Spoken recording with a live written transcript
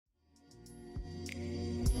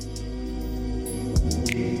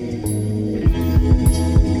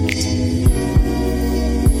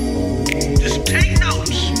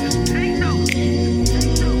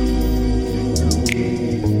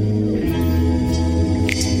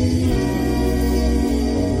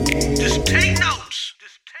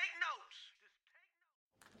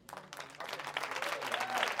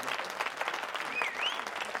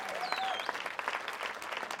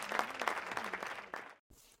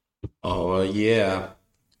Oh, yeah.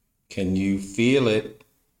 Can you feel it?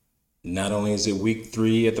 Not only is it week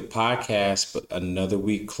 3 of the podcast, but another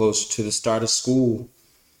week closer to the start of school.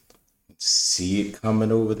 See it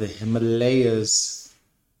coming over the Himalayas.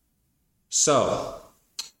 So,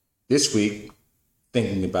 this week,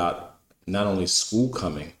 thinking about not only school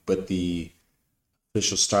coming, but the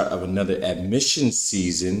official start of another admission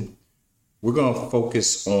season, we're going to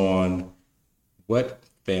focus on what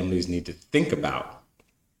families need to think about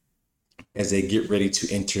as they get ready to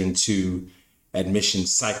enter into admission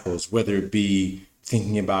cycles, whether it be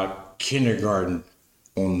thinking about kindergarten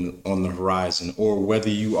on the horizon, or whether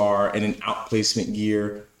you are in an outplacement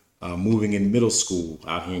year, moving in middle school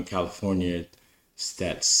out here in California, it's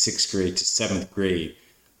that 6th grade to 7th grade.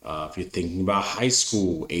 If you're thinking about high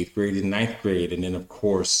school, 8th grade and 9th grade, and then of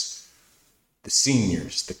course the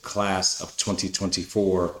seniors, the class of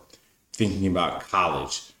 2024, thinking about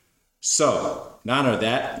college. So, in honor of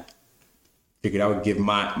that, figured I would give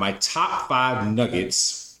my top 5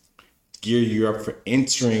 nuggets to gear you up for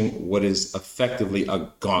entering what is effectively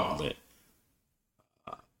a gauntlet.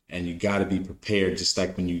 And you got to be prepared, just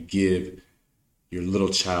like when you give your little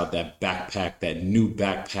child that backpack, that new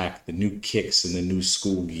backpack, the new kicks, and the new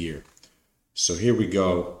school gear. So here we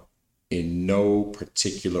go in no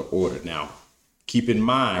particular order. Now, keep in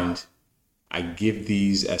mind, I give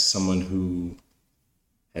these as someone who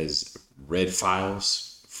has read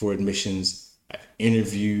files for admissions. I've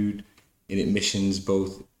interviewed in admissions,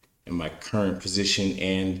 both in my current position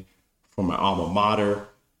and for my alma mater.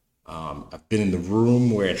 I've been in the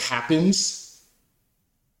room where it happens.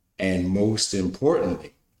 And most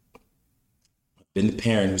importantly, I've been the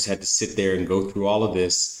parent who's had to sit there and go through all of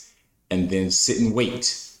this and then sit and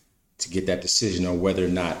wait to get that decision on whether or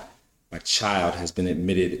not my child has been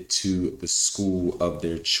admitted to the school of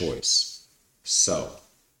their choice. So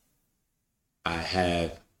I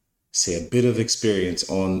have, say, a bit of experience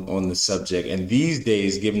on the subject. And these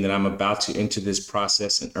days, given that I'm about to enter this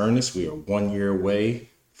process in earnest, we are 1 year away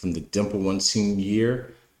from the Dimple One senior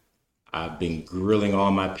year. I've been grilling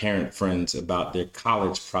all my parent friends about their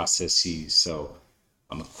college processes. So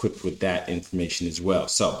I'm equipped with that information as well.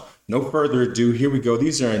 So no further ado, here we go.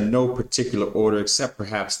 These are in no particular order, except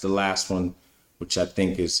perhaps the last one, which I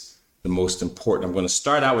think is the most important. I'm going to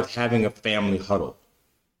start out with having a family huddle.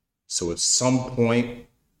 So at some point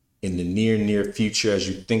in the near future, as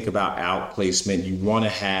you think about outplacement, you want to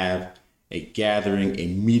have a gathering, a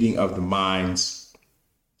meeting of the minds.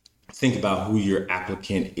 Think about who your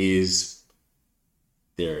applicant is.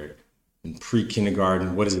 They're in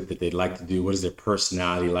pre-kindergarten. What is it that they like to do? What is their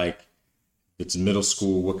personality like? If it's middle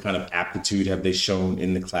school, what kind of aptitude have they shown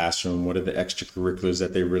in the classroom? What are the extracurriculars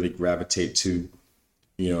that they really gravitate to?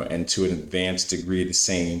 And to an advanced degree, the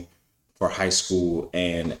same for high school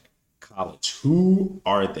and college. Who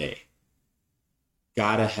are they?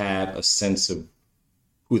 Gotta have a sense of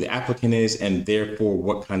who the applicant is, and therefore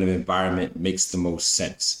what kind of environment makes the most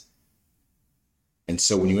sense. And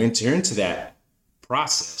so when you enter into that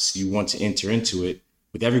process, you want to enter into it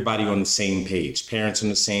with everybody on the same page, parents on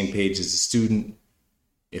the same page as the student.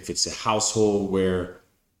 If it's a household where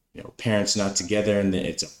parents are not together and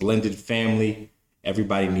it's a blended family,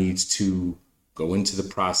 everybody needs to go into the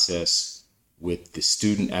process with the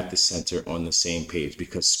student at the center on the same page,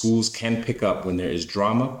 because schools can pick up when there is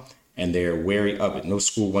drama and they're wary of it. No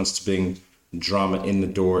school wants to bring drama in the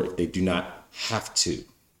door if they do not have to.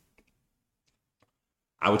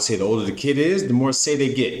 I would say the older the kid is, the more say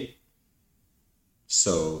they get.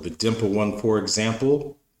 So the Dimple one, for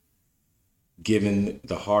example, given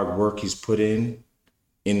the hard work he's put in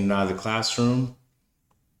and out of the classroom,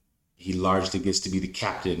 he largely gets to be the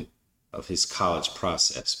captain of his college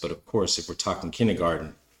process. But of course, if we're talking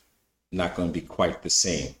kindergarten, not going to be quite the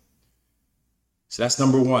same. So that's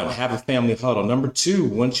number one, have a family huddle. Number two,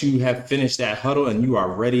 once you have finished that huddle and you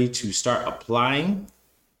are ready to start applying,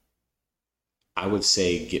 I would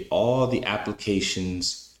say get all the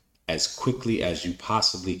applications as quickly as you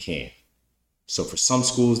possibly can. So for some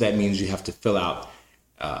schools, that means you have to fill out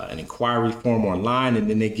an inquiry form online and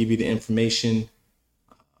then they give you the information.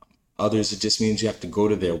 Others, it just means you have to go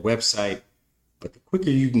to their website. But the quicker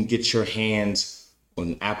you can get your hands on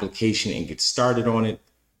an application and get started on it,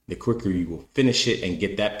 the quicker you will finish it and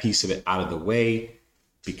get that piece of it out of the way.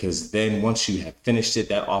 Because then once you have finished it,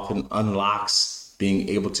 that often unlocks being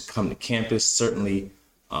able to come to campus. Certainly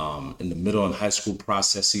in the middle and high school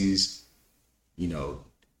processes,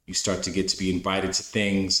 you start to get to be invited to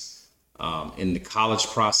things. In the college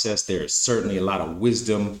process, there is certainly a lot of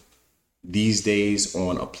wisdom these days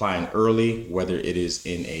on applying early, whether it is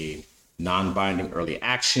in a non-binding early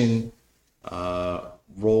action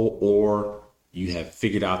role or you have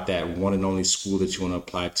figured out that one and only school that you want to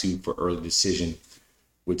apply to for early decision,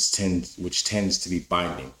 which tends to be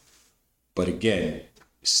binding. But again,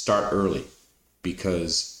 start early,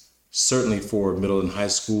 because certainly for middle and high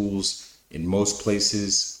schools, in most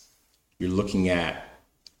places, you're looking at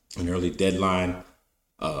an early deadline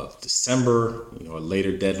of December, a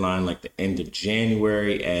later deadline like the end of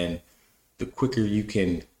January. And the quicker you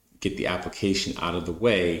can get the application out of the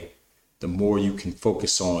way, the more you can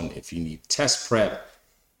focus on if you need test prep,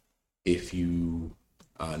 if you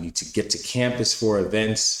need to get to campus for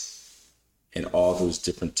events, and all those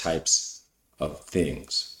different types of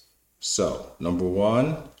things. So, number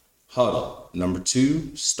one, huddle. Number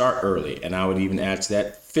two, start early. And I would even add to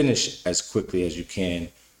that, finish as quickly as you can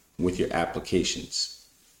with your applications.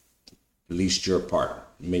 At least your part.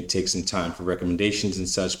 It may take some time for recommendations and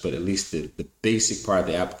such, but at least the basic part of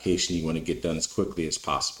the application you want to get done as quickly as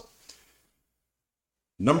possible.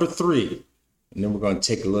 Number three, and then we're going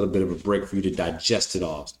to take a little bit of a break for you to digest it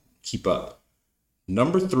all. Keep up.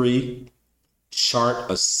 Number three, chart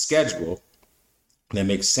a schedule that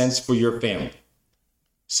makes sense for your family.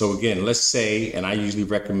 So again, let's say, and I usually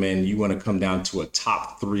recommend you want to come down to a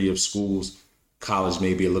top three of schools. College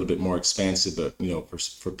may be a little bit more expansive, but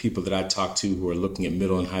for people that I talk to who are looking at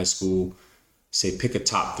middle and high school, say pick a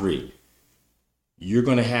top three. You're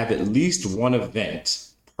going to have at least one event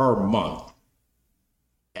per month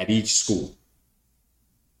at each school.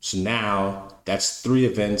 So now that's 3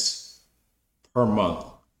 events per month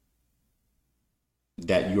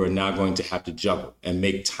that you are now going to have to juggle and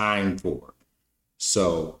make time for.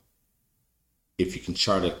 So if you can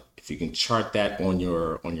chart that on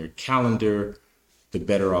your calendar, the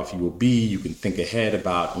better off you will be. You can think ahead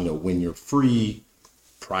about, when you're free,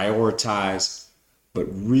 prioritize, but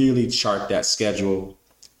really chart that schedule.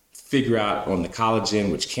 Figure out on the college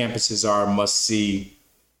end which campuses are must see.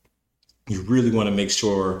 You really want to make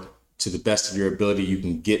sure, to the best of your ability, you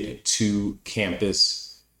can get to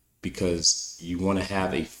campus, because you want to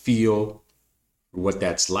have a feel for what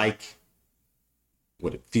that's like,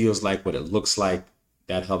 what it feels like, what it looks like.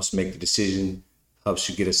 That helps make the decision, helps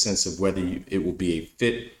you get a sense of whether it will be a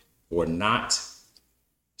fit or not.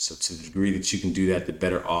 So to the degree that you can do that, the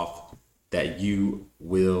better off that you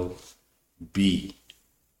will be.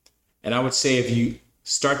 And I would say, if you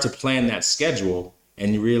start to plan that schedule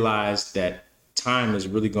and you realize that time is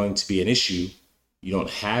really going to be an issue, you don't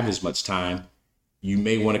have as much time, you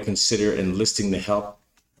may want to consider enlisting the help,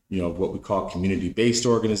 of what we call community-based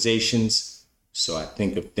organizations. So I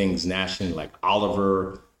think of things nationally like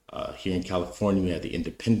Oliver. Here in California, we have the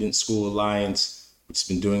Independent School Alliance, which has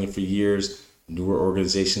been doing it for years. Newer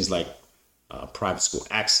organizations like Private School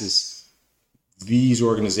Access. These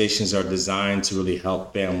organizations are designed to really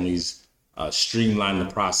help families streamline the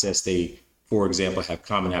process. They, for example, have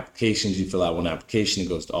common applications. You fill out one application, it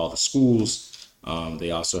goes to all the schools.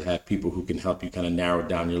 They also have people who can help you kind of narrow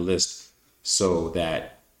down your list so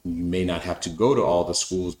that you may not have to go to all the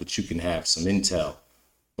schools, but you can have some intel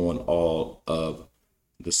on all of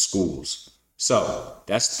the schools. So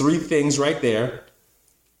that's 3 things right there.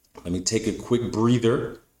 Let me take a quick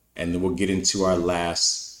breather, and then we'll get into our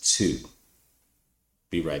last 2.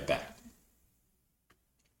 Be right back.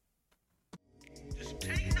 Just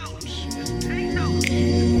take notes. Just take notes.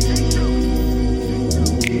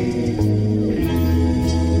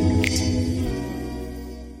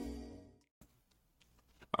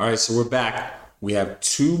 All right, so we're back. We have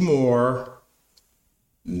 2 more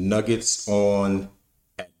nuggets on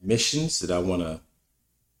admissions that I want to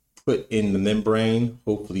put in the membrane.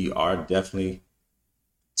 Hopefully you are definitely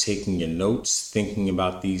taking your notes, thinking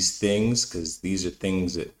about these things, because these are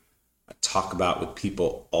things that I talk about with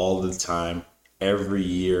people all the time, every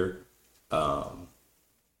year,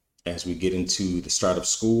 as we get into the start of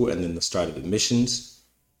school and then the start of admissions.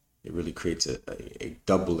 It really creates a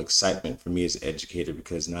double excitement for me as an educator,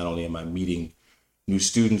 because not only am I meeting new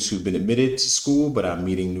students who've been admitted to school, but I'm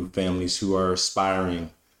meeting new families who are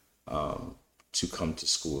aspiring to come to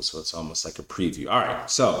school. So it's almost like a preview. All right,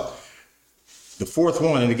 so the 4th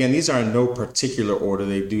one, and again, these are in no particular order.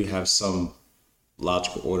 They do have some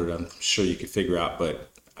logical order that I'm sure you could figure out,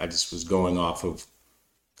 but I just was going off of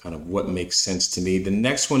kind of what makes sense to me. The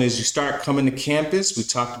next one is you start coming to campus. We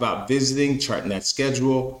talked about visiting, charting that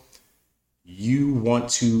schedule. You want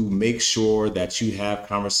to make sure that you have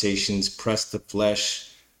conversations, press the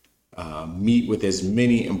flesh, meet with as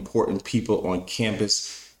many important people on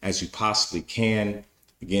campus as you possibly can.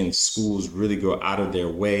 Again, schools really go out of their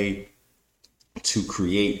way to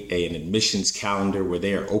create an admissions calendar where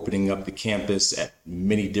they are opening up the campus at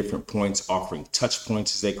many different points, offering touch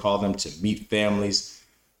points, as they call them, to meet families.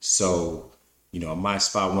 So, in my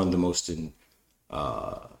spot, one of the most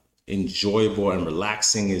enjoyable and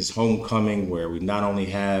relaxing as homecoming, where we not only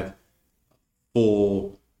have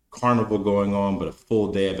full carnival going on, but a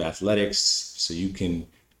full day of athletics. So you can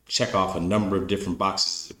check off a number of different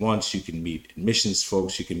boxes at once. You can meet admissions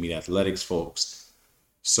folks, you can meet athletics folks.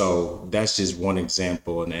 So that's just one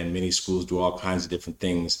example. And many schools do all kinds of different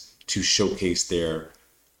things to showcase their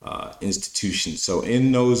institution. So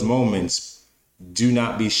in those moments, do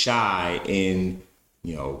not be shy in,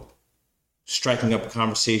 striking up a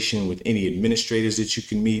conversation with any administrators that you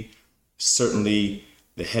can meet. Certainly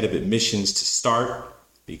the head of admissions to start,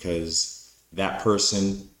 because that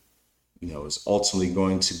person, is ultimately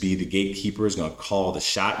going to be the gatekeeper, is going to call the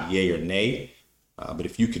shot, yay or nay. But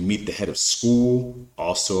if you can meet the head of school,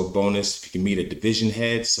 also a bonus. If you can meet a division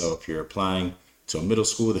head, so if you're applying to a middle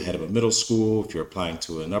school, the head of a middle school. If you're applying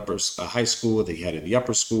to a high school, the head of the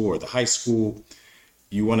upper school or the high school.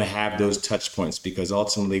 You want to have those touch points, because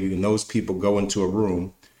ultimately when those people go into a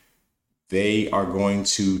room, they are going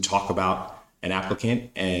to talk about an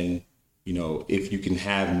applicant. And, if you can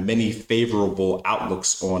have many favorable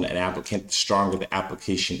outlooks on an applicant, the stronger the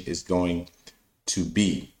application is going to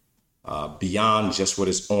be, beyond just what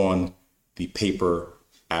is on the paper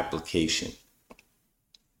application.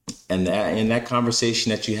 And that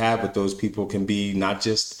conversation that you have with those people can be not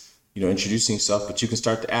just, introducing yourself, but you can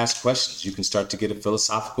start to ask questions. You can start to get a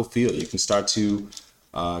philosophical feel. You can start to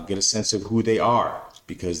get a sense of who they are,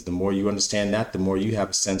 because the more you understand that, the more you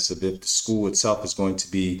have a sense of if the school itself is going to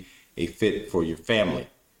be a fit for your family.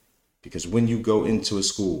 Because when you go into a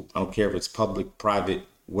school, I don't care if it's public, private,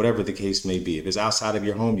 whatever the case may be, if it's outside of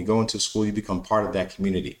your home, you go into a school, you become part of that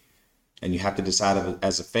community. And you have to decide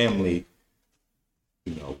as a family,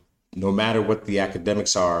 no matter what the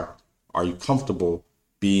academics are you comfortable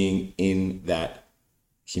being in that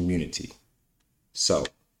community? So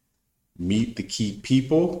meet the key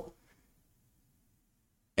people.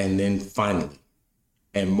 And then finally,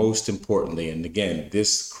 and most importantly, and again,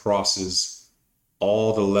 this crosses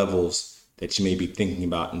all the levels that you may be thinking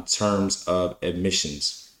about in terms of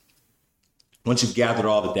admissions. Once you've gathered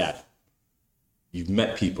all the data, you've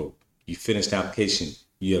met people, you finished the application,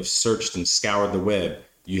 you have searched and scoured the web,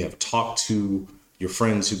 you have talked to your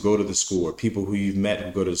friends who go to the school or people who you've met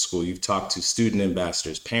who go to the school, you've talked to student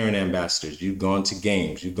ambassadors, parent ambassadors, you've gone to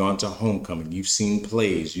games, you've gone to homecoming, you've seen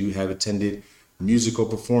plays, you have attended musical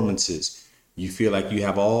performances, you feel like you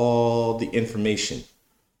have all the information.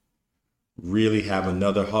 Really have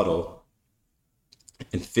another huddle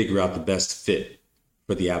and figure out the best fit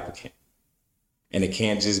for the applicant. And it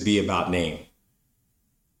can't just be about name.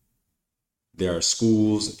 There are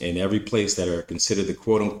schools in every place that are considered the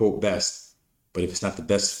quote unquote best, but if it's not the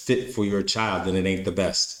best fit for your child, then it ain't the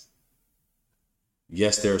best.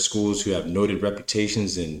 Yes, there are schools who have noted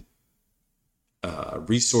reputations and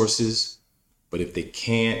resources, but if they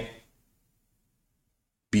can't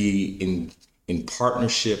be in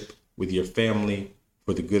partnership with your family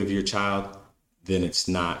for the good of your child, then it's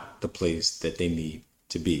not the place that they need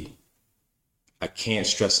to be. I can't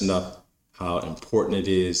stress enough how important it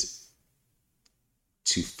is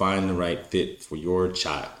to find the right fit for your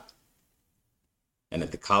child. And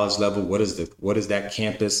at the college level, what is that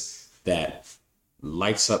campus that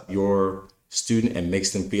lights up your student and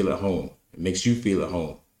makes them feel at home? It makes you feel at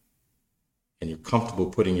home. And you're comfortable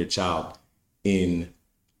putting your child in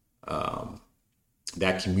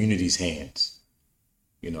that community's hands,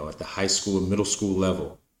 at the high school and middle school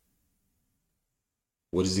level.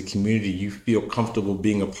 What is the community you feel comfortable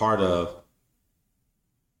being a part of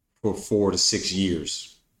for 4 to 6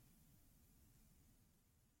 years?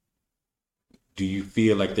 Do you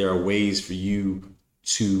feel like there are ways for you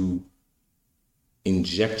to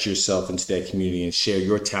inject yourself into that community and share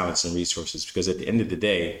your talents and resources? Because at the end of the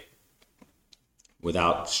day,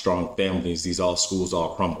 without strong families, schools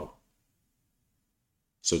all crumble.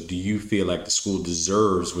 So do you feel like the school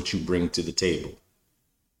deserves what you bring to the table?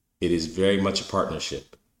 It is very much a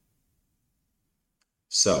partnership.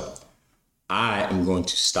 So I am going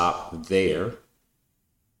to stop there.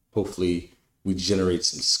 Hopefully we generate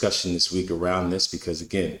some discussion this week around this, because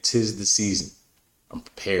again, 'tis the season. I'm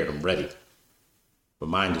prepared, I'm ready. My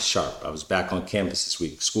mind is sharp. I was back on campus this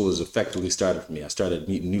week. School has effectively started for me. I started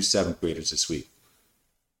meeting new 7th graders this week.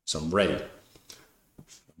 So I'm ready.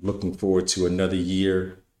 Looking forward to another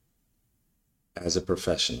year as a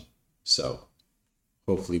professional. So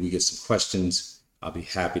hopefully we get some questions. I'll be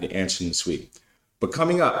happy to answer them this week. But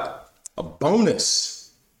coming up, a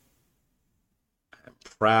bonus. I'm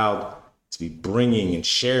proud to be bringing and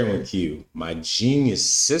sharing with you my genius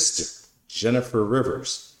sister, Jennifer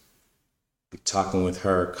Rivers. Be talking with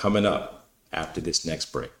her coming up after this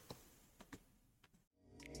next break.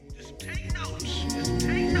 Just take notes.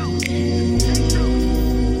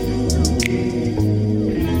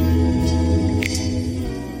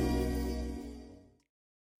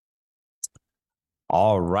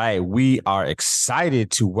 right. We are excited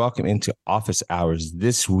to welcome into office hours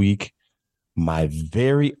this week my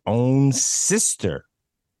very own sister.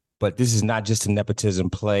 But this is not just a nepotism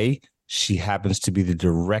play. She happens to be the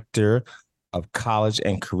director of college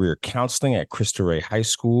and career counseling at Cristo Rey High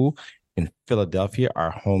School in Philadelphia,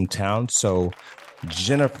 our hometown. So,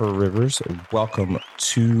 Jennifer Rivers, welcome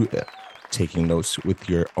to Taking Notes with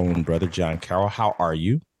your own brother, John Carroll. How are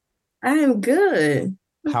you? I am good.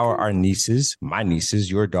 How are our nieces, my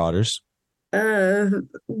nieces, your daughters? Uh,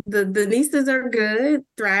 the nieces are good,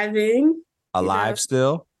 thriving, Alive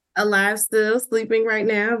still? alive still, sleeping right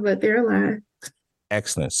now, but they're alive.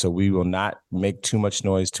 Excellent. So we will not make too much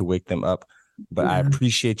noise to wake them up, but I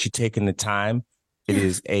appreciate you taking the time. It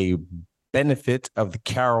is a benefit of the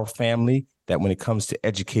Carroll family that when it comes to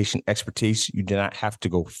education expertise, you do not have to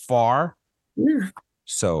go far. Yeah.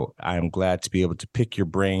 So I am glad to be able to pick your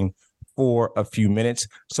brain for a few minutes.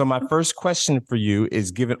 So my first question for you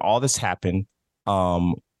is, given all this happened,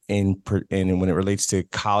 and when it relates to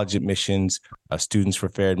college admissions, students for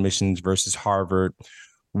fair admissions versus Harvard,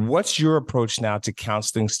 what's your approach now to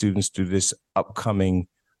counseling students through this upcoming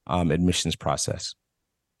admissions process?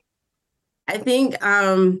 I think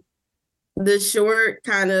the short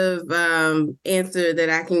kind of answer that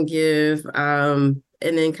I can give, and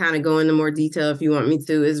then kind of go into more detail if you want me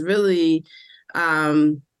to, is really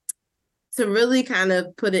to really kind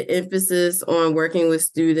of put an emphasis on working with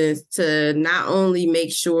students to not only make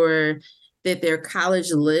sure that their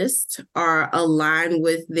college lists are aligned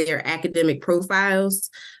with their academic profiles.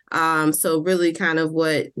 So really kind of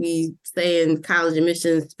what we say in college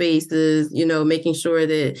admissions spaces, making sure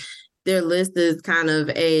that their list is kind of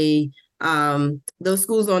those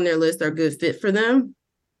schools on their list are a good fit for them,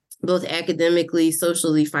 both academically,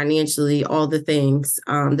 socially, financially, all the things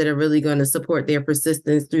that are really going to support their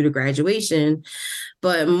persistence through to graduation.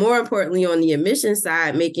 But more importantly, on the admission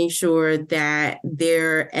side, making sure that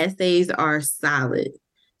their essays are solid.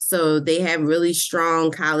 So they have really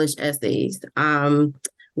strong college essays.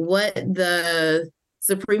 What the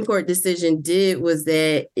Supreme Court decision did was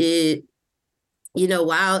that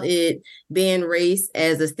while it banned race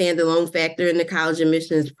as a standalone factor in the college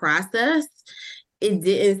admissions process, it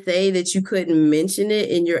didn't say that you couldn't mention it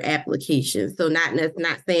in your application. So not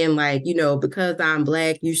saying like, because I'm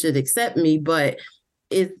Black, you should accept me, but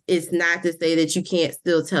it's not to say that you can't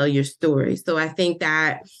still tell your story. So I think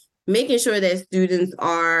that making sure that students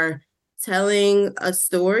are telling a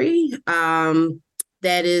story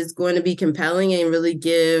that is going to be compelling and really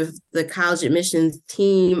give the college admissions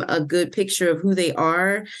team a good picture of who they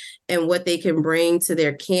are and what they can bring to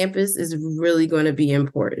their campus is really going to be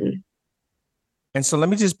important. And so let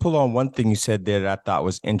me just pull on one thing you said there that I thought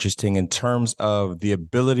was interesting in terms of the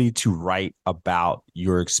ability to write about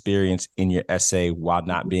your experience in your essay while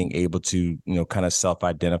not being able to, kind of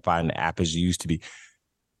self-identify in the app as you used to be.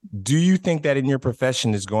 Do you think that in your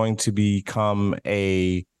profession is going to become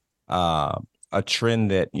a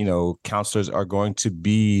trend that, counselors are going to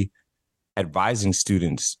be advising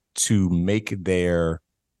students to make their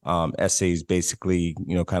essays basically,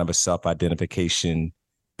 kind of a self-identification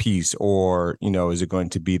piece, or is it going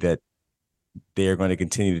to be that they're going to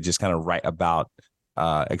continue to just kind of write about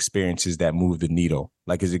experiences that move the needle?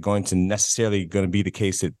 Like, is it going to necessarily going to be the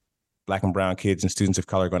case that Black and brown kids and students of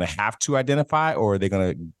color are going to have to identify, or are they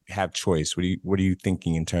going to have choice? What are you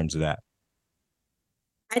thinking in terms of that?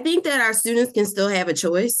 I think that our students can still have a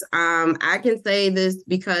choice. I can say this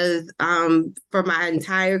because for my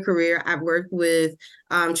entire career, I've worked with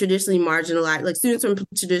traditionally marginalized, like students from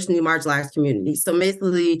traditionally marginalized communities. So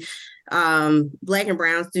basically, Black and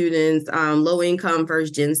brown students, low income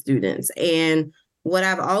first gen students. And what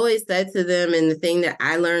I've always said to them, and the thing that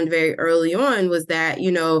I learned very early on was that,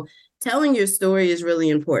 telling your story is really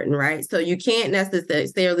important, right? So you can't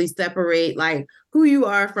necessarily separate like who you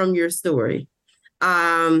are from your story.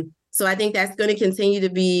 So I think that's going to continue to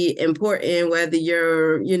be important, whether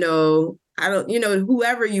you're,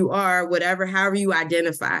 whoever you are, however you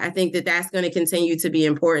identify. I think that that's going to continue to be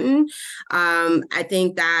important. I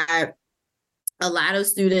think that a lot of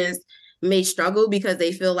students may struggle because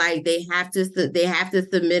they feel like they have to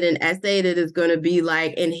submit an essay that is going to be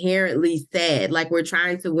like inherently sad. Like we're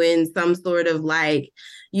trying to win some sort of like,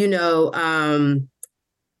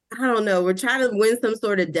 I don't know, we're trying to win some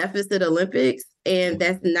sort of deficit Olympics, and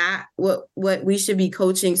that's not what we should be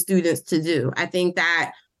coaching students to do. I think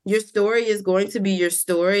that your story is going to be your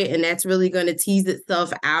story, and that's really going to tease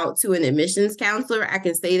itself out to an admissions counselor. I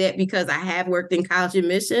can say that because I have worked in college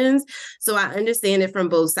admissions, so I understand it from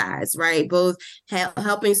both sides, right? Both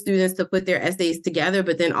helping students to put their essays together,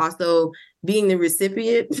 but then also being the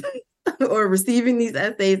recipient or receiving these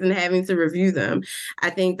essays and having to review them. I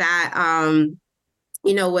think that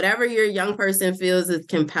whatever your young person feels is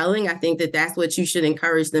compelling, I think that that's what you should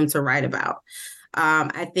encourage them to write about.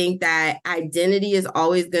 I think that identity is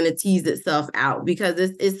always going to tease itself out because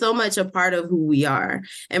it's so much a part of who we are.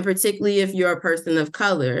 And particularly if you're a person of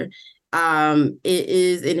color, it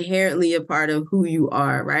is inherently a part of who you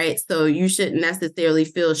are, right? So you shouldn't necessarily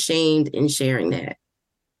feel shamed in sharing that.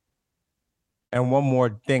 And one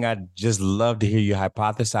more thing, I'd just love to hear you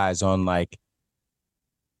hypothesize on, like,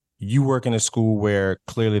 you work in a school where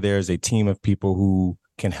clearly there's a team of people who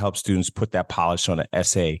can help students put that polish on an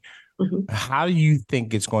essay. Mm-hmm. How do you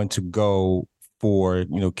think it's going to go for,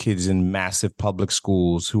 kids in massive public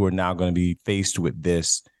schools who are now going to be faced with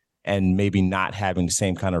this and maybe not having the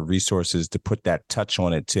same kind of resources to put that touch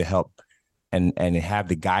on it to help and have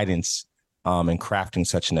the guidance in crafting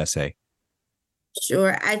such an essay?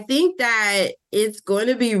 Sure. I think that it's going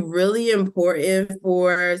to be really important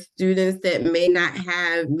for students that may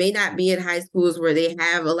not be in high schools where they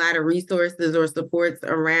have a lot of resources or supports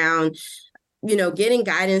around, getting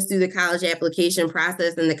guidance through the college application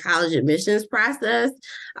process and the college admissions process,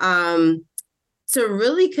 to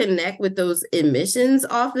really connect with those admissions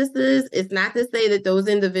offices. It's not to say that those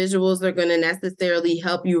individuals are going to necessarily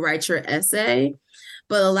help you write your essay,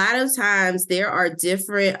 but a lot of times there are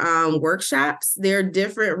different workshops, there are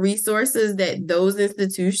different resources that those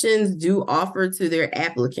institutions do offer to their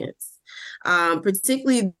applicants,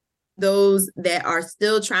 particularly those that are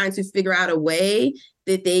still trying to figure out a way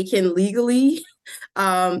that they can legally.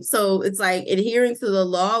 So it's like adhering to the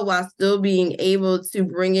law while still being able to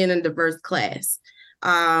bring in a diverse class.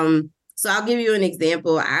 So I'll give you an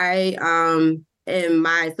example. I and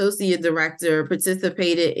my associate director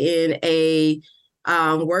participated in a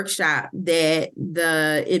workshop that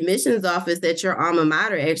the admissions office at your alma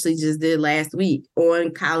mater actually just did last week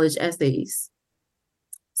on college essays.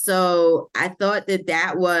 So I thought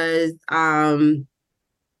that was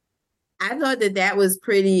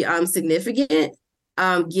pretty significant,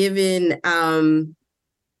 given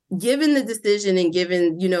the decision and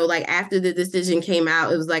given, like after the decision came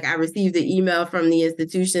out, it was like I received an email from the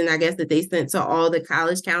institution, I guess, that they sent to all the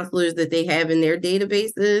college counselors that they have in their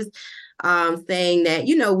databases, saying that,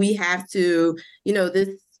 we have to,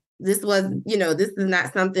 this was, this is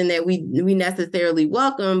not something that we necessarily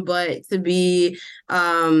welcome, but to be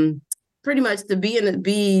pretty much to be in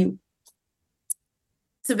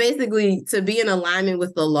alignment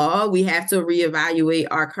with the law, we have to reevaluate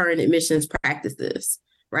our current admissions practices,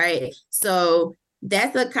 right? So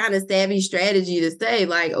that's a kind of savvy strategy to say,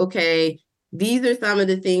 like, okay, these are some of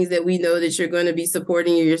the things that we know that you're going to be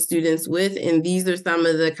supporting your students with, and these are some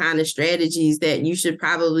of the kind of strategies that you should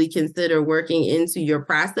probably consider working into your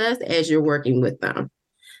process as you're working with them.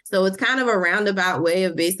 So it's kind of a roundabout way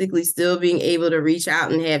of basically still being able to reach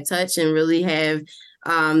out and have touch and really have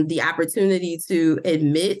the opportunity to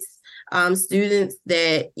admit students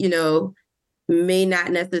that, may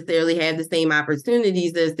not necessarily have the same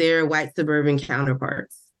opportunities as their white suburban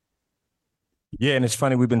counterparts. Yeah, and it's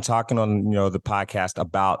funny, we've been talking on, the podcast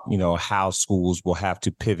about, how schools will have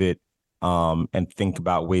to pivot and think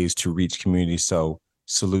about ways to reach communities. So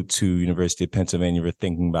salute to University of Pennsylvania for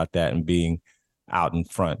thinking about that and being out in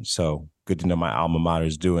front. So good to know my alma mater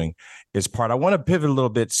is doing its part. I want to pivot a little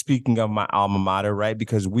bit, speaking of my alma mater, right?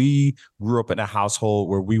 Because we grew up in a household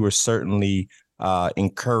where we were certainly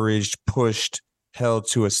encouraged, pushed, held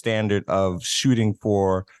to a standard of shooting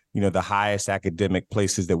for, the highest academic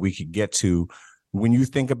places that we could get to. When you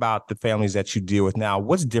think about the families that you deal with now,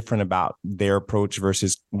 what's different about their approach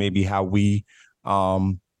versus maybe how we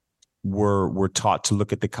were taught to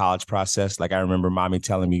look at the college process? Like I remember mommy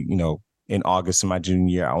telling me, in August of my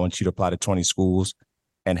junior year, I want you to apply to 20 schools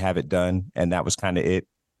and have it done. And that was kind of it.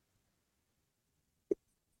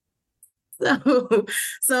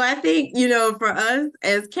 So I think, for us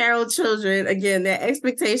as Carroll children, again, that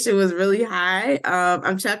expectation was really high.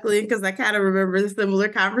 I'm chuckling because I kind of remember the similar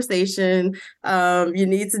conversation. You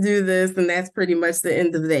need to do this, and that's pretty much the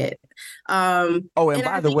end of that. And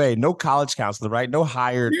by the way, no college counselor, right? No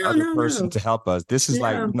hired other person to help us. This is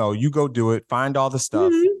you go do it, find all the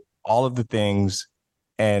stuff, all of the things,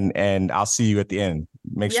 and I'll see you at the end.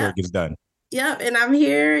 Make sure it gets done. Yep. And I'm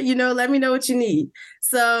here, let me know what you need.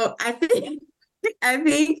 So I think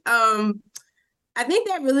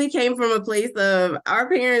that really came from a place of our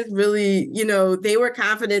parents really, they were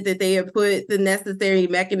confident that they had put the necessary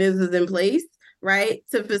mechanisms in place, right,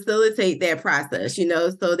 to facilitate that process,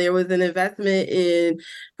 so there was an investment in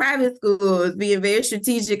private schools, being very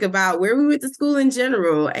strategic about where we went to school in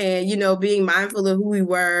general and, being mindful of who we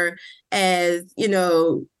were as,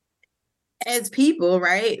 as people,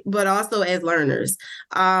 right? But also as learners.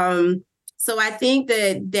 So I think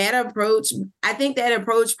that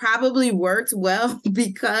approach probably worked well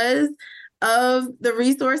because of the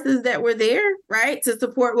resources that were there, right, to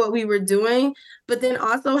support what we were doing, but then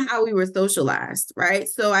also how we were socialized, right?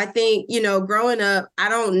 So I think, growing up, I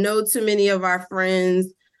don't know too many of our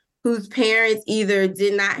friends whose parents either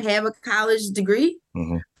did not have a college degree,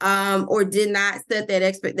 or did not set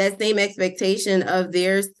that same expectation of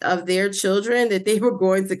their children that they were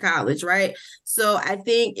going to college, right? So I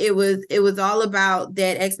think it was all about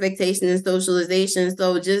that expectation and socialization.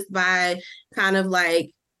 So just by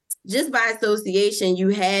association, you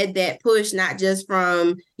had that push, not just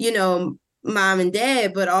from, mom and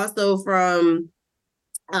dad, but also from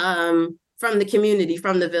the community,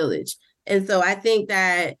 from the village. And so I think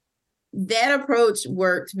that approach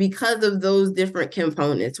worked because of those different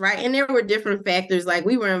components, right? And there were different factors, like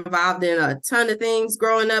we were involved in a ton of things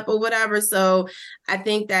growing up or whatever. So I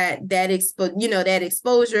think that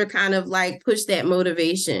exposure kind of like pushed that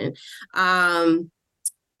motivation.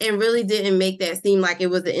 And really didn't make that seem like it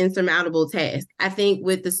was an insurmountable task. I think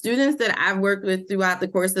with the students that I've worked with throughout the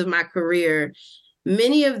course of my career,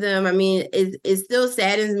 many of them, I mean, it still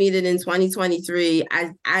saddens me that in 2023,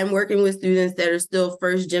 I'm working with students that are still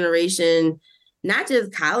first generation, not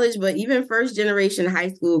just college, but even first generation high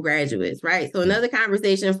school graduates, right? So another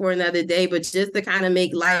conversation for another day, but just to kind of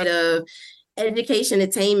make light of education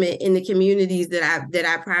attainment in the communities that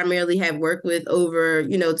I primarily have worked with over,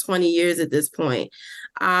 20 years at this point.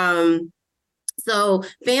 So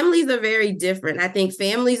families are very different. I think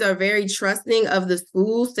families are very trusting of the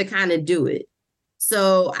schools to kind of do it.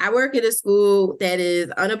 So I work at a school that is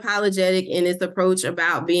unapologetic in its approach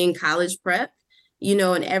about being college prep,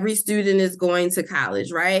 and every student is going to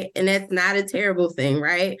college, right? And that's not a terrible thing,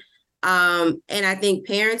 right? And I think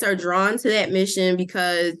parents are drawn to that mission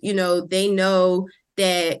because, they know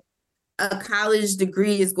that a college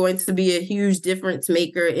degree is going to be a huge difference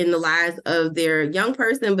maker in the lives of their young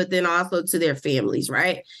person, but then also to their families,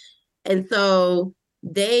 right? And so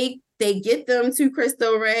they get them to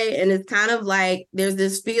Cristo Rey, and it's kind of like there's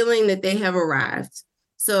this feeling that they have arrived.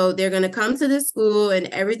 So they're going to come to the school and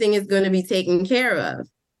everything is going to be taken care of.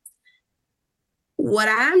 What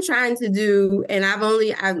I'm trying to do, and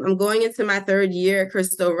I'm going into my third year at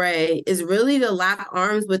Cristo Rey, is really to lock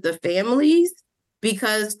arms with the families,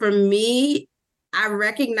 because for me, I've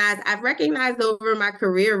recognized over my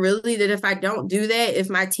career really that if I don't do that, if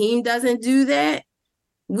my team doesn't do that,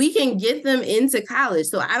 we can get them into college.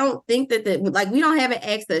 So I don't think that we don't have an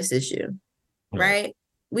access issue, right?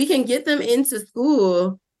 We can get them into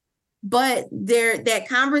school, but that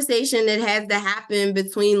conversation that has to happen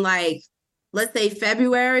between let's say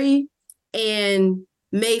February and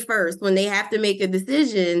May 1st, when they have to make a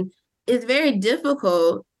decision, is very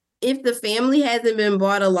difficult if the family hasn't been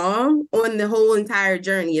brought along on the whole entire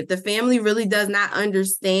journey, if the family really does not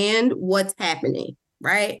understand what's happening,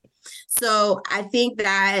 right? So I think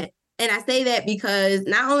that, and I say that because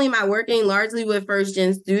not only am I working largely with first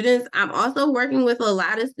gen students, I'm also working with a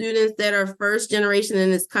lot of students that are first generation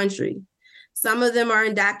in this country. Some of them are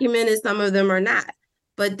undocumented, some of them are not,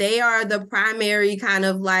 but they are the primary kind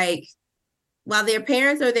of while their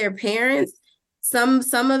parents are their parents, some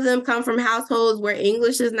of them come from households where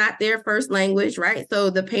English is not their first language, right? So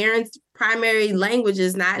the parents' primary language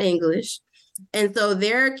is not English. And so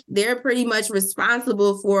they're pretty much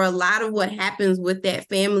responsible for a lot of what happens with that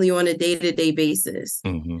family on a day-to-day basis.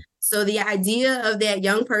 Mm-hmm. So the idea of that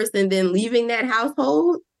young person then leaving that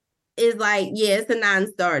household is it's a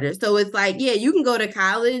non-starter. So it's you can go to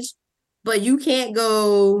college, but you can't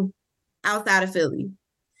go outside of Philly.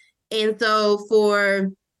 And so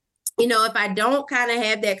if I don't kind of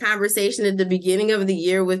have that conversation at the beginning of the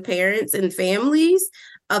year with parents and families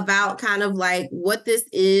about kind of what this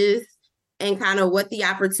is and kind of what the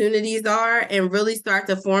opportunities are, and really start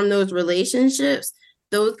to form those relationships,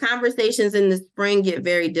 those conversations in the spring get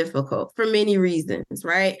very difficult for many reasons,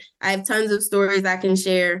 right? I have tons of stories I can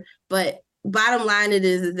share, but bottom line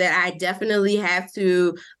is that I definitely have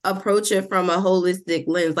to approach it from a holistic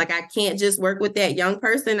lens. I can't just work with that young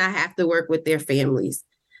person. I have to work with their families.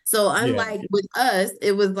 So unlike with us,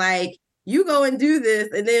 it was you go and do this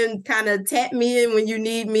and then kind of tap me in when you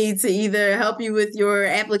need me to either help you with your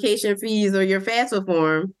application fees or your FAFSA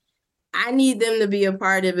form. I need them to be a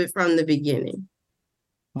part of it from the beginning.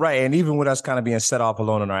 Right. And even with us kind of being set off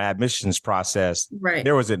alone in our admissions process, right,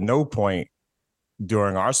 there was at no point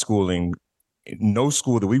during our schooling, no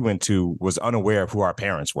school that we went to was unaware of who our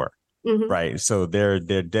parents were. Mm-hmm. Right. So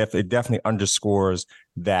it definitely underscores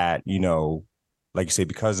that, like you say,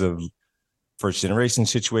 because of first generation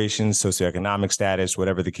situations, socioeconomic status,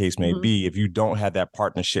 whatever the case may be, if you don't have that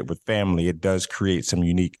partnership with family, it does create some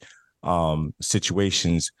unique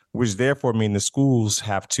situations, which therefore mean the schools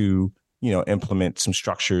have to, implement some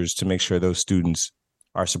structures to make sure those students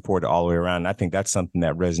are supported all the way around. And I think that's something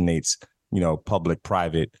that resonates, public,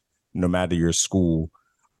 private, no matter your school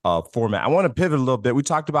format. I want to pivot a little bit. We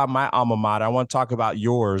talked about my alma mater. I want to talk about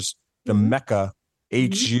yours, the Mecca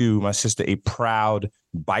HU, my sister, a proud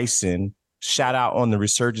Bison. Shout out on the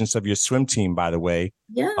resurgence of your swim team, by the way.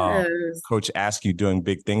 Yes. Coach Askew doing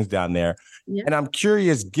big things down there. Yeah. And I'm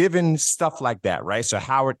curious, given stuff like that, right? So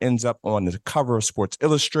Howard ends up on the cover of Sports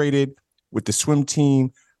Illustrated with the swim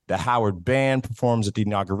team. The Howard Band performs at the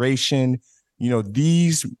inauguration.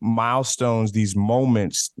 These milestones, these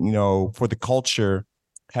moments, for the culture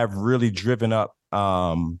have really driven up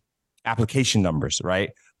application numbers, right?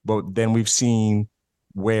 But then we've seen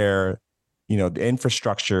where, the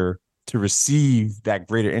infrastructure to receive that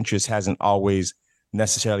greater interest hasn't always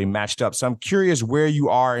necessarily matched up. So I'm curious where you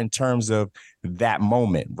are in terms of that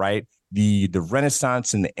moment, right? The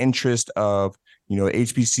renaissance and the interest of,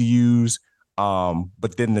 HBCUs,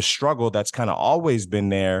 but then the struggle that's kind of always been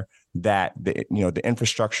there, that the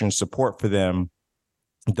infrastructure and support for them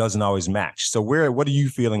doesn't always match. So what are you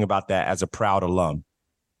feeling about that as a proud alum?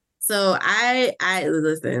 So I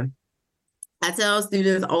listen, I tell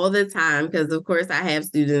students all the time, because of course I have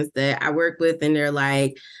students that I work with and they're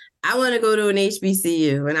like, I want to go to an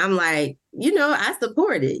HBCU. And I'm like, I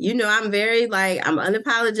support it. I'm very I'm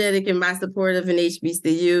unapologetic in my support of an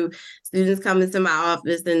HBCU. Students come into my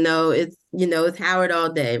office and know it's Howard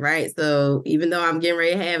all day, right? So even though I'm getting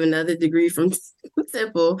ready to have another degree from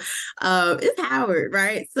Temple, it's Howard,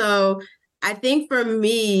 right? So I think for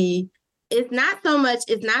me, it's not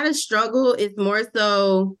a struggle. It's more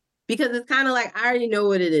so because it's kind of like, I already know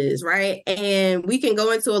what it is, right? And we can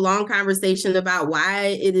go into a long conversation about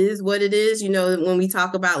why it is what it is, when we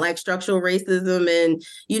talk about structural racism and,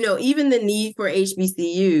 even the need for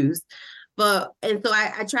HBCUs. And so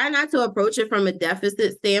I try not to approach it from a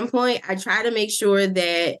deficit standpoint. I try to make sure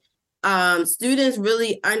that students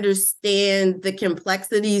really understand the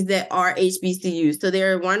complexities that are HBCUs. So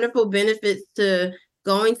there are wonderful benefits to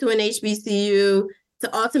going to an HBCU,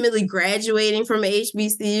 to ultimately graduating from an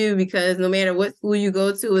HBCU, because no matter what school you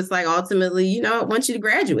go to, it's ultimately, I want you to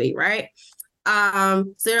graduate, right? So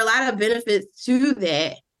there are a lot of benefits to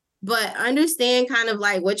that, but understand kind of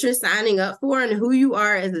what you're signing up for and who you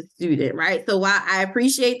are as a student, right? So while I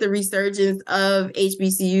appreciate the resurgence of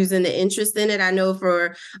HBCUs and the interest in it, I know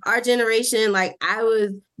for our generation, I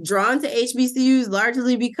was drawn to HBCUs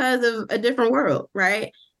largely because of a different world,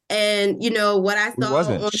 right? And, what I saw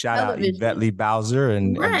wasn't. on Shout television. out Yvette Lee Bowser.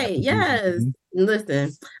 Right, yes.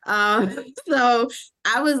 Listen, so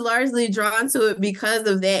I was largely drawn to it because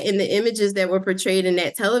of that and the images that were portrayed in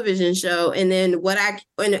that television show. And then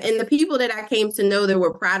and the people that I came to know that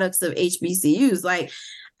were products of HBCUs.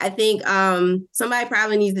 I think somebody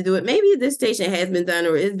probably needs to do it. Maybe this station has been done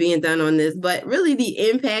or is being done on this, but really the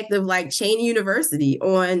impact of Cheney University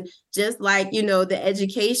on just the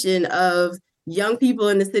education of young people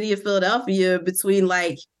in the city of Philadelphia between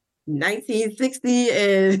 1960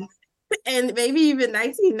 and maybe even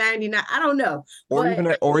 1999. I don't know.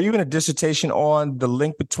 Or even a dissertation on the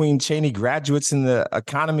link between Cheney graduates and the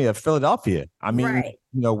economy of Philadelphia. I mean, right.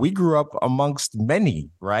 We grew up amongst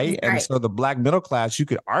many, right? And so the Black middle class, you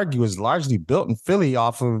could argue, is largely built in Philly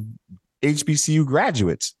off of HBCU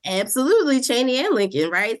graduates. Absolutely. Cheney and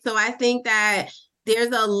Lincoln, right? So I think that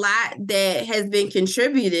there's a lot that has been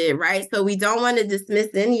contributed, right? So we don't want to dismiss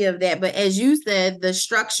any of that. But as you said, the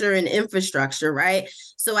structure and infrastructure, right?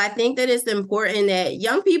 So I think that it's important that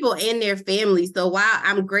young people and their families. So while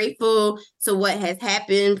I'm grateful to what has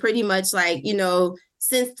happened pretty much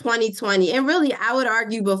since 2020, and really I would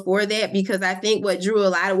argue before that, because I think what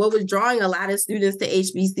was drawing a lot of students to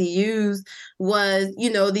HBCUs was,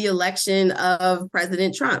 the election of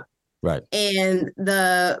President Trump. Right. And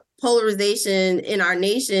the polarization in our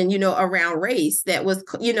nation, around race that was,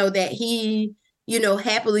 that he,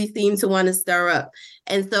 happily seemed to want to stir up.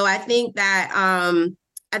 And so I think that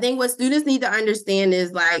what students need to understand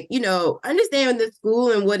is understand the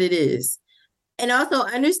school and what it is. And also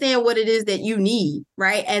understand what it is that you need,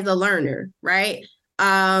 right, as a learner, right?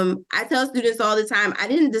 I tell students all the time, I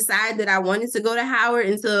didn't decide that I wanted to go to Howard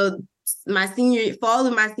until fall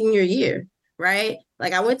of my senior year, right?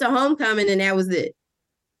 I went to homecoming and that was it.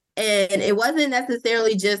 And it wasn't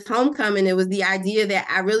necessarily just homecoming. It was the idea that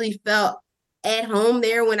I really felt at home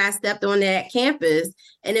there when I stepped on that campus.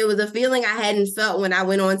 And it was a feeling I hadn't felt when I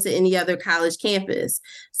went on to any other college campus.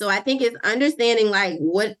 So I think it's understanding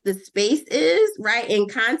what the space is, right, in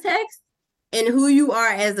context, and who you are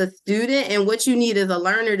as a student and what you need as a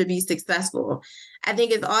learner to be successful. I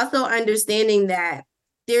think it's also understanding that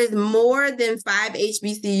there's more than 5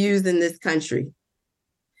 HBCUs in this country.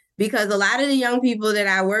 Because a lot of the young people that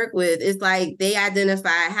I work with, it's like they identify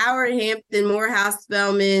Howard, Hampton, Morehouse,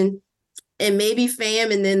 Spelman, and maybe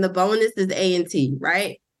FAM, and then the bonus is A&T,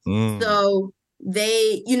 right? So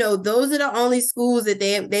they, those are the only schools that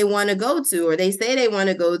they want to go to, or they say they want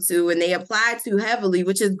to go to, and they apply to heavily,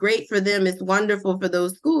 which is great for them. It's wonderful for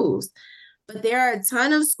those schools. But there are a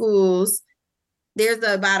ton of schools. There's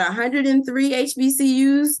about 103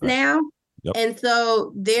 HBCUs now. Yep. And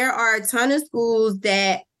so there are a ton of schools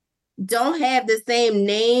that don't have the same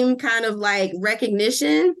name kind of like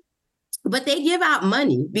recognition, but they give out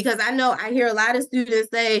money. Because I hear a lot of students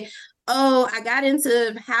say, oh, I got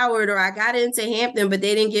into Howard or I got into Hampton, but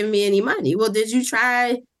they didn't give me any money. Well, did you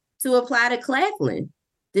try to apply to Claflin?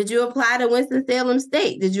 Did you apply to Winston-Salem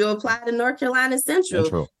State? Did you apply to North Carolina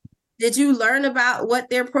Central? Did you learn about what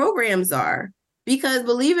their programs are? Because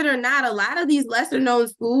believe it or not, a lot of these lesser known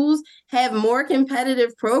schools have more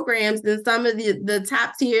competitive programs than some of the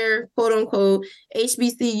top tier, quote unquote,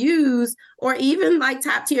 HBCUs, or even like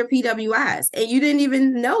top tier PWIs. And you didn't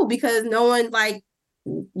even know because no one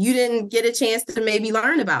you didn't get a chance to maybe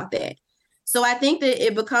learn about that. So I think that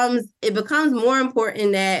it becomes more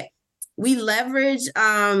important that we leverage,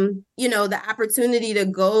 the opportunity to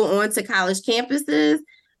go onto college campuses.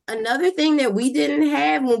 Another thing that we didn't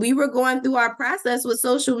have when we were going through our process was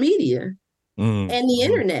social media and the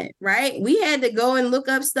internet, right? We had to go and look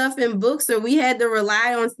up stuff in books, or we had to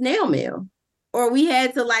rely on snail mail, or we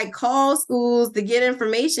had to call schools to get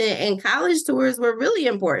information. And college tours were really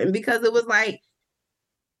important because it was like,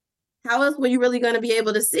 how else were you really going to be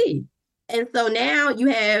able to see? And so now you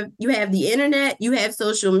have the internet, you have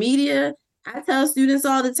social media. I tell students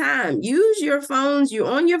all the time, use your phones.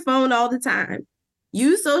 You're on your phone all the time.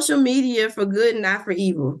 Use social media for good, not for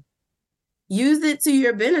evil. Use it to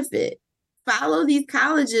your benefit. Follow these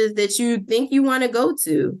colleges that you think you want to go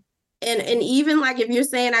to. And even if you're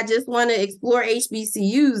saying, I just want to explore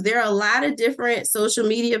HBCUs, there are a lot of different social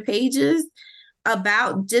media pages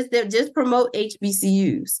about just promote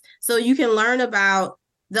HBCUs. So you can learn about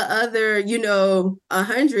the other,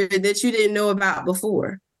 100 that you didn't know about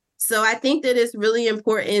before. So I think that it's really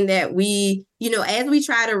important that we, as we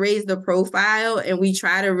try to raise the profile and we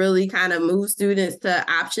try to really kind of move students to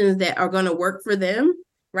options that are going to work for them,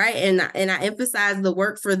 right? And I emphasize the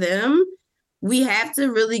work for them. We have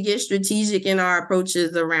to really get strategic in our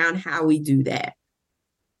approaches around how we do that.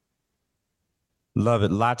 Love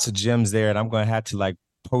it. Lots of gems there. And I'm going to have to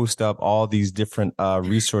post up all these different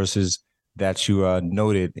resources that you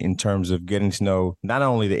noted in terms of getting to know not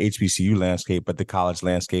only the HBCU landscape, but the college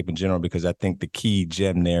landscape in general, because I think the key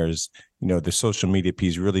gem there is, the social media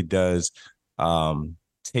piece really does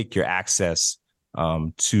take your access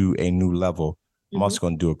to a new level. I'm also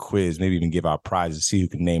going to do a quiz, maybe even give out prizes, see who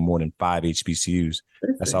can name more than 5 HBCUs.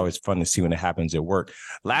 That's always fun to see when it happens at work.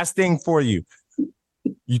 Last thing for you.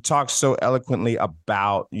 You talked so eloquently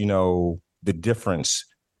about, the difference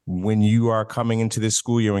when you are coming into this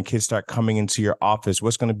school year, when kids start coming into your office.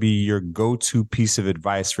 What's going to be your go-to piece of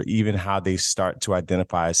advice for even how they start to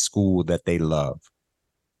identify a school that they love?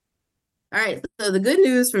 All right. So the good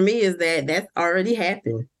news for me is that that's already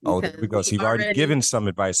happened. Oh, there we go. So you've already given some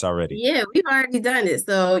advice already. Yeah, we've already done it.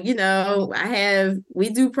 So, we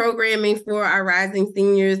do programming for our rising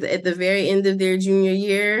seniors at the very end of their junior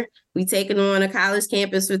year. We take them on a college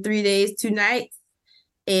campus for 3 days, 2 nights.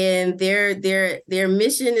 And their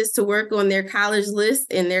mission is to work on their college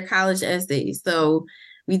list and their college essays. So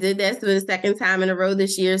we did that for the second time in a row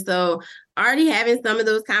this year. So already having some of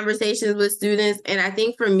those conversations with students. And I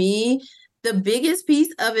think for me, the biggest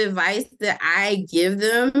piece of advice that I give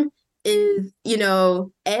them is,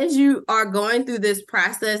 as you are going through this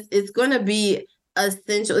process, it's going to be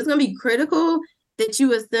essential. It's going to be critical that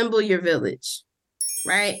you assemble your village,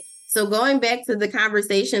 right? So going back to the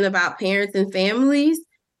conversation about parents and families,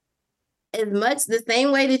 as much the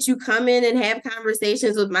same way that you come in and have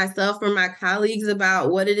conversations with myself or my colleagues about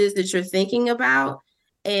what it is that you're thinking about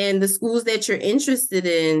and the schools that you're interested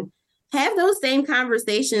in, have those same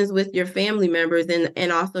conversations with your family members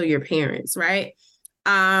and also your parents, right?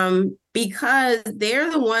 Because they're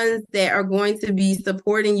the ones that are going to be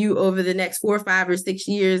supporting you over the next 4, 5, or 6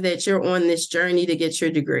 years that you're on this journey to get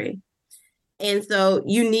your degree. And so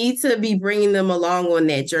you need to be bringing them along on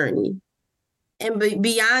that journey. And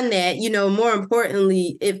beyond that, more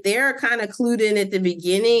importantly, if they're kind of clued in at the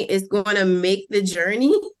beginning, it's going to make the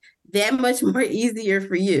journey that much more easier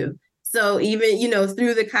for you. So even,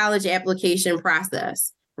 through the college application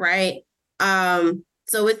process, right?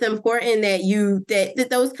 So it's important that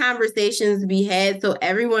those conversations be had so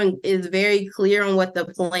everyone is very clear on what the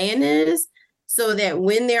plan is, so that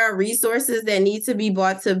when there are resources that need to be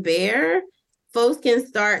brought to bear, folks can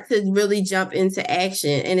start to really jump into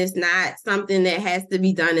action. And it's not something that has to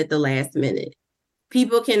be done at the last minute.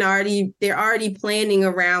 People they're already planning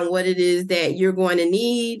around what it is that you're going to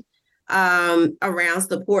need, around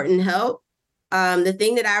support and help. The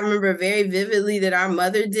thing that I remember very vividly that our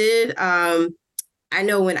mother did, I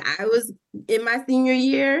know when I was in my senior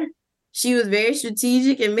year, she was very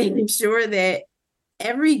strategic in making sure that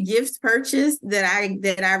every gift purchase that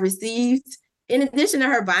I received, in addition to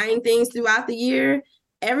her buying things throughout the year,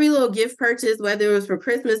 every little gift purchase, whether it was for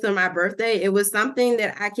Christmas or my birthday, it was something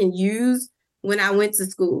that I can use when I went to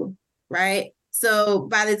school, right? So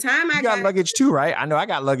by the time I got luggage too, right? I know I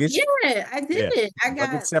got luggage. Yeah, I did. Yeah. I got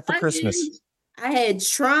luggage set for Christmas. I had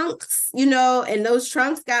trunks, and those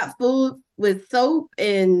trunks got full with soap,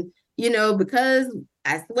 and because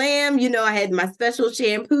I swam, I had my special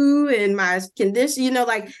shampoo and my conditioner,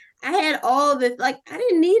 like I had all this, like I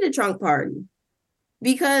didn't need a trunk party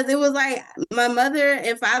because it was like my mother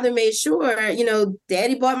and father made sure,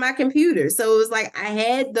 daddy bought my computer. So it was like I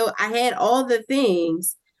had all the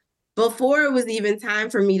things before it was even time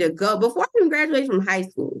for me to go, before I even graduated from high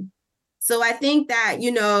school. So I think that,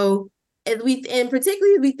 and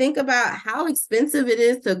particularly as we think about how expensive it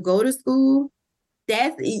is to go to school,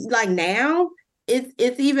 that's like now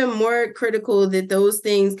it's even more critical that those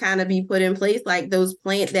things kind of be put in place, like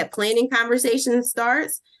that planning conversation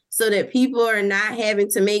starts, so that people are not having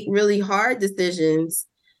to make really hard decisions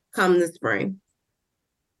come the spring.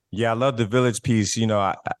 Yeah, I love the village piece.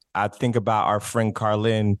 I think about our friend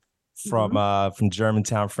Carlin from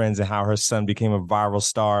Germantown Friends and how her son became a viral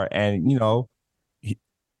star. And,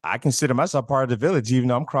 I consider myself part of the village, even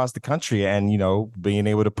though I'm across the country. And, being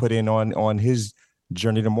able to put in on his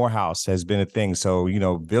journey to Morehouse has been a thing. So,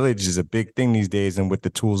 village is a big thing these days. And with the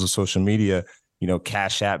tools of social media,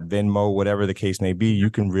 Cash App, Venmo, whatever the case may be, you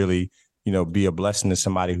can really, be a blessing to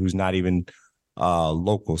somebody who's not even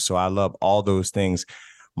local. So I love all those things.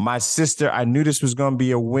 My sister, I knew this was going to be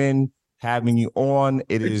a win having you on.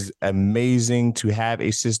 It is amazing to have a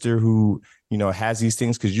sister who, has these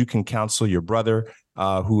things, because you can counsel your brother,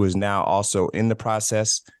 who is now also in the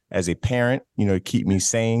process as a parent, keep me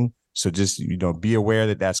sane. So just, be aware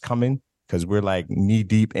that that's coming, because we're like knee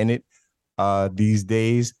deep in it these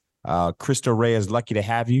days. Cristo Rey is lucky to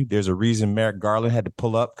have you. There's a reason Merrick Garland had to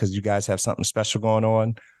pull up, because you guys have something special going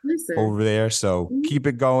on over there. So keep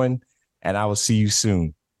it going, and I will see you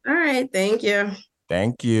soon. All right. Thank you.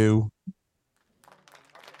 Thank you.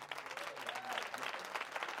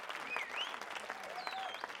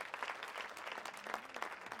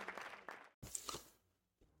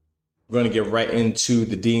 We're going to get right into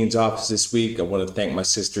the dean's office this week. I want to thank my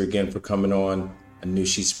sister again for coming on. I knew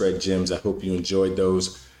she spread gems. I hope you enjoyed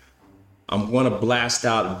those. I'm going to blast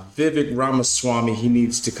out Vivek Ramaswamy. He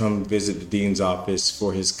needs to come visit the dean's office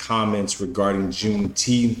for his comments regarding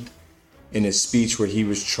Juneteenth in his speech, where he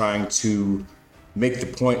was trying to make the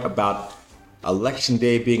point about Election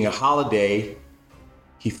Day being a holiday.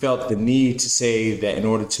 He felt the need to say that in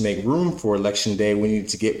order to make room for Election Day, we need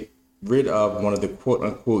to get rid of one of the quote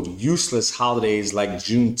unquote useless holidays like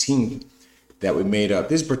Juneteenth that we made up.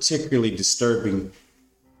 This is particularly disturbing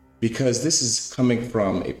because this is coming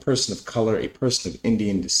from a person of color, a person of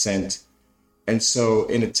Indian descent. And so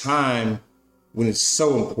in a time when it's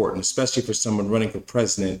so important, especially for someone running for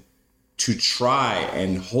president, to try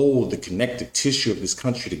and hold the connective tissue of this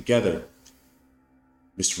country together,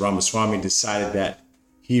 Mr. Ramaswamy decided that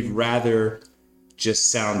he'd rather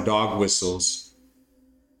just sound dog whistles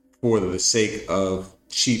for the sake of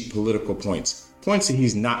cheap political points that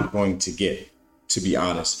he's not going to get, to be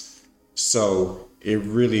honest. So it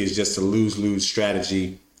really is just a lose-lose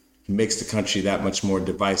strategy. He makes the country that much more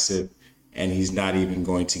divisive, and he's not even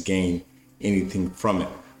going to gain anything from it.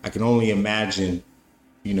 I can only imagine,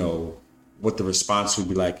 what the response would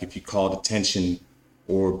be like if you called attention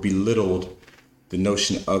or belittled the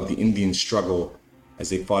notion of the Indian struggle as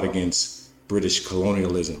they fought against British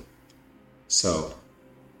colonialism. So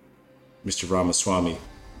Mr. Ramaswamy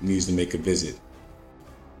needs to make a visit.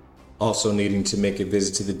 Also needing to make a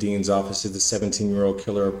visit to the dean's office is the 17-year-old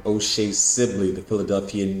killer of O'Shea Sibley, the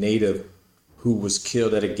Philadelphia native who was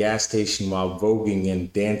killed at a gas station while voguing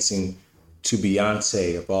and dancing to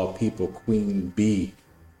Beyonce, of all people, Queen Bee.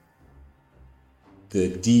 The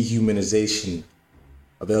dehumanization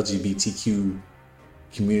of LGBTQ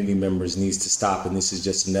community members needs to stop, and this is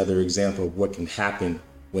just another example of what can happen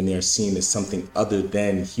when they are seen as something other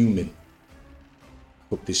than human.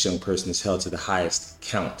 Hope this young person is held to the highest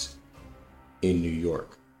count. in New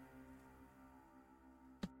York.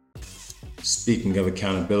 Speaking of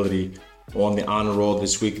accountability, on the honor roll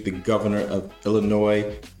this week, the governor of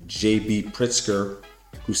Illinois, J.B. Pritzker,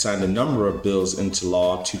 who signed a number of bills into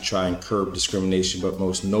law to try and curb discrimination, but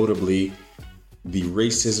most notably, the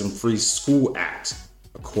Racism-Free School Act.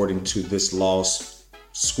 According to this law,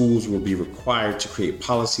 schools will be required to create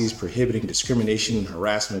policies prohibiting discrimination and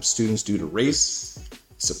harassment of students due to race.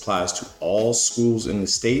 This applies to all schools in the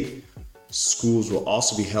state. Schools will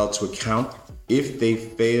also be held to account if they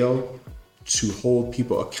fail to hold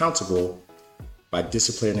people accountable by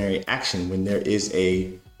disciplinary action when there is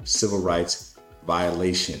a civil rights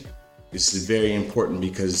violation. This is very important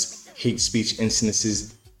because hate speech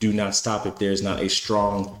incidences do not stop if there is not a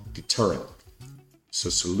strong deterrent. So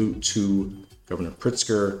salute to Governor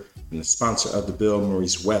Pritzker and the sponsor of the bill,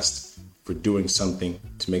 Maurice West, for doing something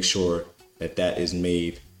to make sure that that is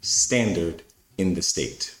made standard in the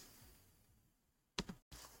state.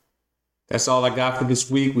 That's all I got for this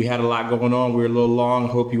week. We had a lot going on. We were a little long.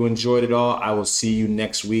 Hope you enjoyed it all. I will see you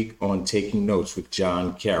next week on Taking Notes with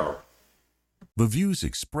John Carroll. The views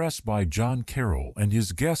expressed by John Carroll and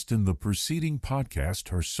his guest in the preceding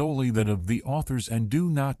podcast are solely that of the authors and do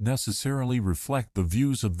not necessarily reflect the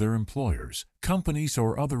views of their employers, companies,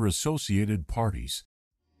 or other associated parties.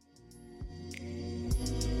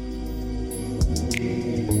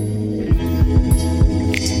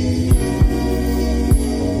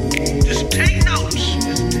 Just take notes.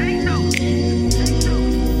 Just take notes.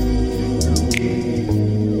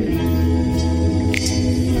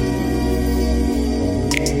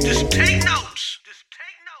 Just take notes.